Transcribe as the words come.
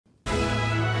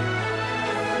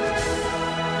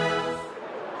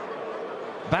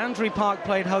Boundary Park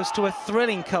played host to a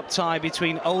thrilling cup tie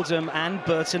between Oldham and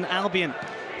Burton Albion.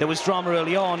 There was drama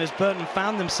early on as Burton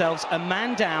found themselves a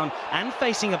man down and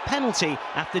facing a penalty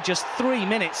after just 3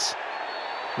 minutes.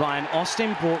 Ryan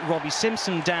Austin brought Robbie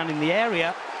Simpson down in the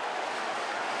area,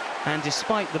 and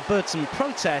despite the Burton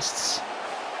protests,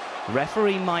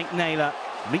 referee Mike Naylor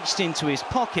reached into his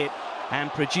pocket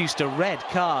and produced a red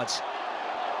card.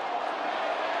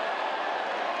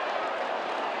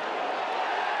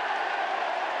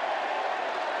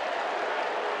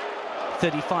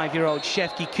 35-year-old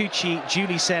Shefki Kuqi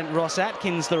duly sent Ross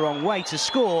Atkins the wrong way to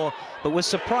score, but was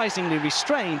surprisingly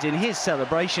restrained in his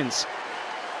celebrations.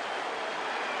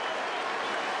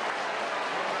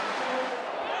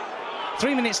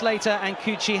 Three minutes later, and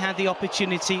Kuqi had the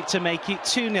opportunity to make it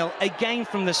 2-0 again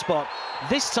from the spot.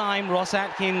 This time, Ross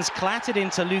Atkins clattered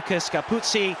into Luca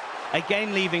Scapuzzi,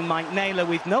 again leaving Mike Naylor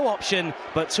with no option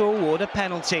but to award a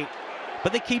penalty.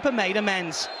 But the keeper made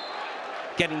amends,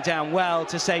 getting down well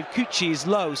to save Kuqi's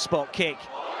low spot kick.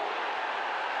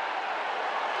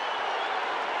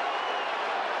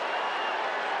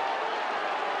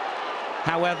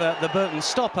 However, the Burton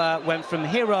stopper went from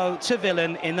hero to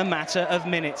villain in the matter of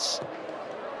minutes,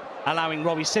 allowing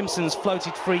Robbie Simpson's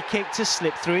floated free kick to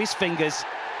slip through his fingers.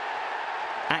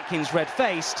 Atkins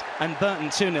red-faced and Burton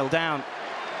 2-0 down.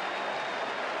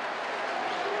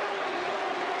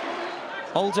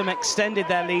 Oldham extended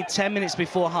their lead 10 minutes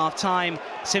before half-time.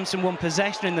 Simpson won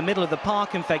possession in the middle of the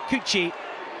park and fed Kuqi.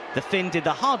 The Finn did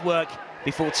the hard work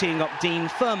before teeing up Dean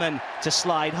Furman to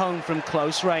slide home from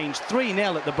close range.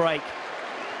 3-0 at the break.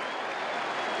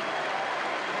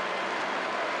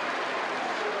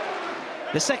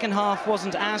 The second half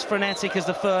wasn't as frenetic as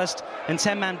the first, and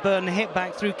 10-man Burton hit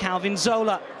back through Calvin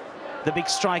Zola, the big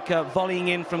striker volleying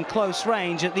in from close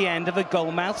range at the end of a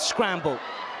goalmouth scramble.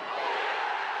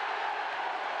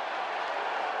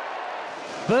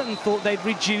 Burton thought they'd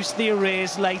reduce the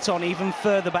arrears late on even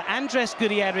further, but Andres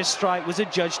Gutierrez's strike was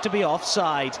adjudged to be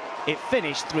offside. It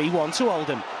finished 3-1 to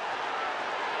Oldham.